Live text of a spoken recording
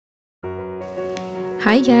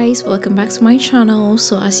Hi guys, welcome back to my channel.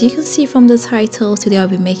 So as you can see from the title, today I'll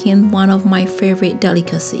be making one of my favorite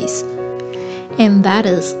delicacies, and that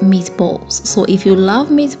is meatballs. So if you love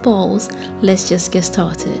meatballs, let's just get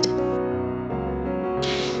started.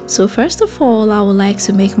 So first of all, I would like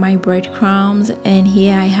to make my breadcrumbs, and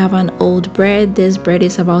here I have an old bread. This bread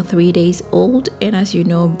is about 3 days old, and as you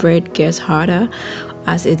know, bread gets harder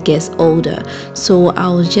as it gets older. So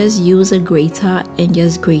I'll just use a grater and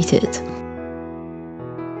just grate it.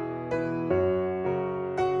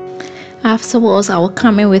 Afterwards, I will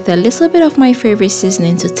come in with a little bit of my favorite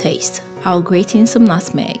seasoning to taste. I'll grate in some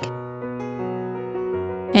nutmeg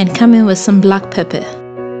and come in with some black pepper.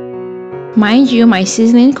 Mind you, my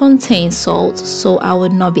seasoning contains salt, so I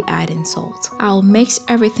would not be adding salt. I'll mix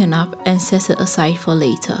everything up and set it aside for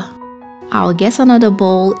later. I'll get another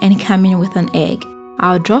bowl and come in with an egg.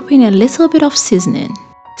 I'll drop in a little bit of seasoning,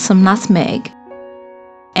 some nutmeg,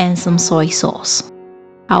 and some soy sauce.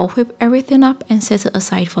 I'll whip everything up and set it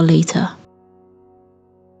aside for later.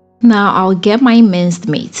 Now I'll get my minced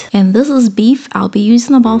meat, and this is beef. I'll be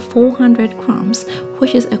using about 400 grams,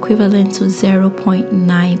 which is equivalent to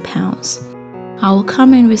 0.9 pounds. I will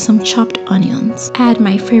come in with some chopped onions, add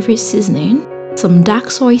my favorite seasoning, some dark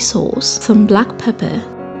soy sauce, some black pepper,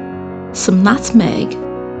 some nutmeg,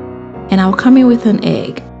 and I'll come in with an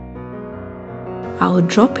egg. I will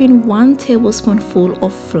drop in 1 tablespoonful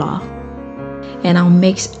of flour, and I'll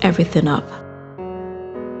mix everything up.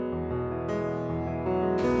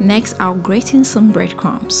 Next, I'll grate in some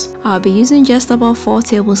breadcrumbs. I'll be using just about 4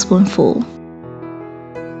 tablespoonfuls.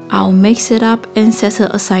 I'll mix it up and set it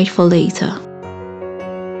aside for later.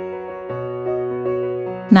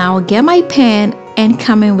 Now I'll get my pan and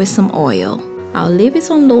come in with some oil. I'll leave it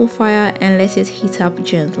on low fire and let it heat up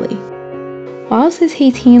gently. Whilst it's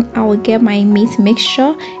heating, I will get my meat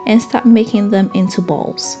mixture and start making them into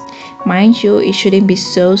balls. Mind you, it shouldn't be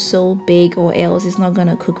so big, or else it's not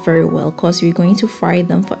gonna cook very well, because we're going to fry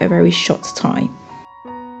them for a very short time.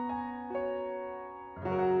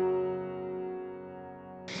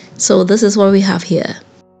 So this is what we have here.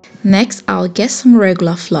 Next, I'll get some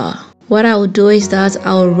regular flour. What I'll do is that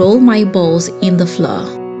I'll roll my balls in the flour.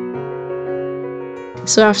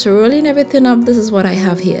 So after rolling everything up, this is what I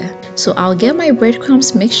have here. So I'll get my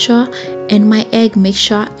breadcrumbs mixture and my egg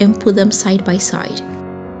mixture and put them side by side.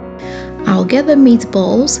 I'll get the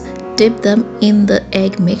meatballs, dip them in the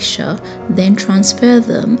egg mixture, then transfer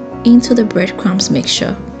them into the breadcrumbs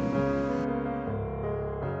mixture.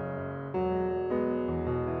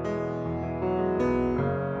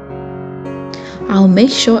 I'll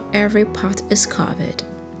make sure every part is covered.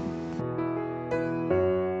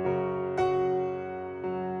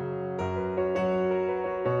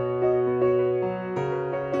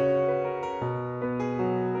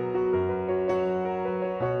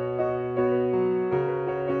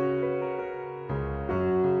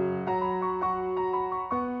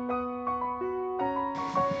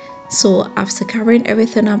 So after covering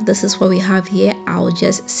everything up, this is what we have here. I'll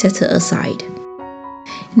just set it aside.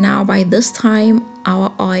 Now by this time,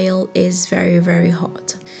 our oil is very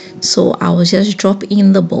hot. So I will just drop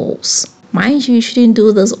in the balls. Mind you, you shouldn't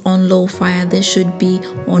do this on low fire. This should be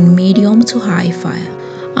on medium to high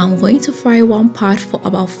fire. I'm going to fry one part for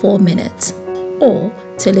about 4 minutes, or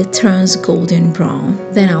till it turns golden brown.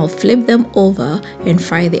 Then I'll flip them over and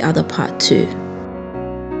fry the other part too.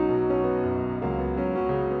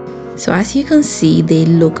 So as you can see, they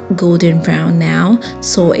look golden brown now,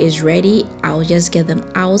 so it's ready. I'll just get them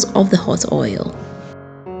out of the hot oil.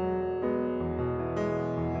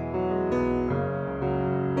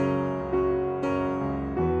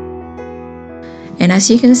 And as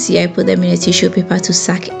you can see, I put them in a tissue paper to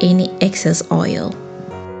suck any excess oil.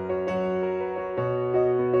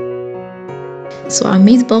 So our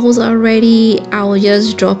meatballs are ready. I'll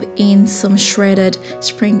just drop in some shredded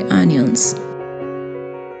spring onions.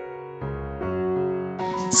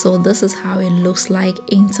 So this is how it looks like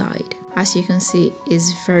inside. As you can see,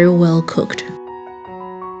 it's very well cooked.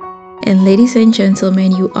 And ladies and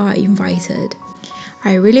gentlemen, you are invited.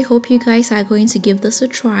 I really hope you guys are going to give this a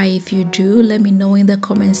try. If you do, let me know in the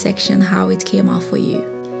comment section how it came out for you.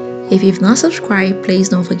 If you've not subscribed, please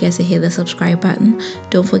don't forget to hit the subscribe button.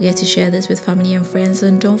 Don't forget to share this with family and friends,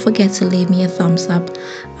 and don't forget to leave me a thumbs up.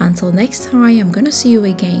 Until next time, I'm gonna see you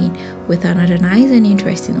again with another nice and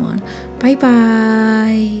interesting one. Bye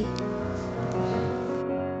bye.